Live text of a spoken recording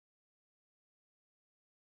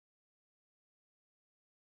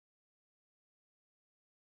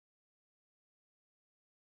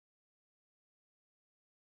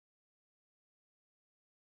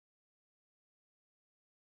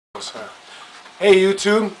Hey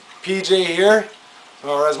YouTube, PJ here,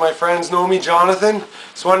 or as my friends know me, Jonathan.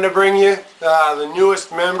 Just wanted to bring you the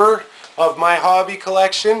newest member of my hobby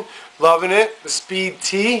collection. Loving it, the Speed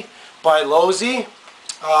T by Losi,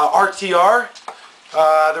 RTR.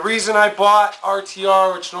 The reason I bought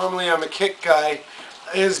RTR, which normally I'm a kick guy,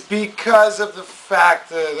 is because of the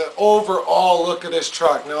fact that the overall look of this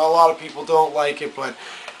truck. Now a lot of people don't like it, but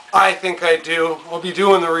I think I do. We'll be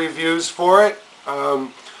doing the reviews for it.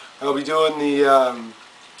 I'll be doing the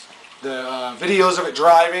videos of it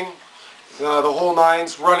driving, the whole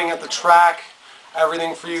nines, running at the track,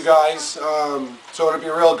 everything for you guys. So it'll be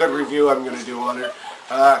a real good review I'm going to do on it.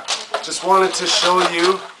 Just wanted to show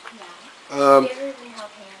you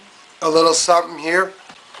a little something here.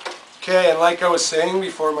 Okay, and like I was saying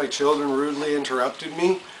before my children rudely interrupted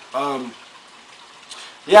me,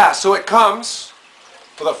 yeah, so it comes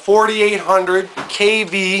with a 4800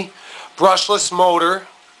 kV brushless motor,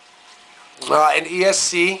 an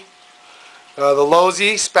ESC, the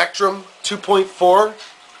Losi Spectrum 2.4,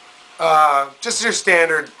 just your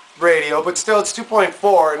standard radio, but still it's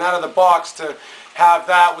 2.4, and out of the box to have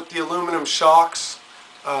that with the aluminum shocks,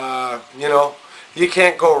 you know, you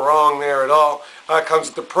can't go wrong there at all. It comes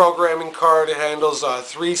with the programming card. It handles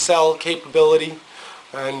 3-cell capability,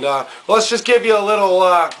 and let's just give you a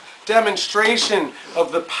little demonstration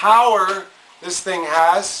of the power this thing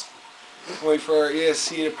has. Wait for our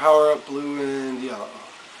ESC to power up blue and yellow.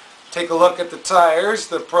 Take a look at the tires,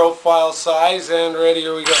 the profile size, and ready,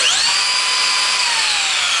 here we go.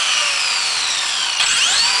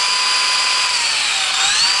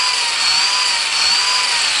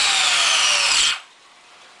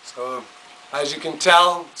 So, as you can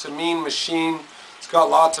tell, it's a mean machine. It's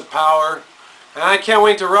got lots of power, and I can't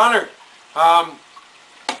wait to run her.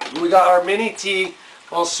 We got our Mini T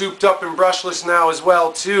all souped up and brushless now as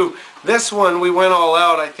well too. This one we went all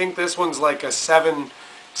out. I think this one's like a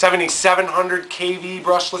 7700 kV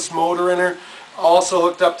brushless motor in her. Also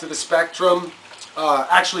hooked up to the Spectrum.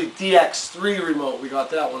 Actually DX3 remote. We got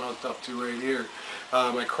that one hooked up to right here.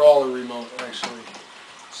 My crawler remote actually.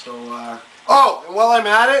 So oh, and while I'm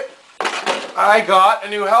at it, I got a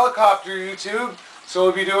new helicopter, YouTube. So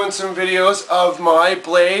we'll be doing some videos of my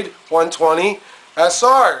Blade 120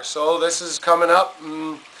 SR. So this is coming up.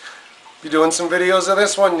 Be doing some videos of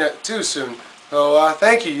this one yet too soon. So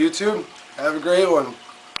thank you, YouTube. Have a great one.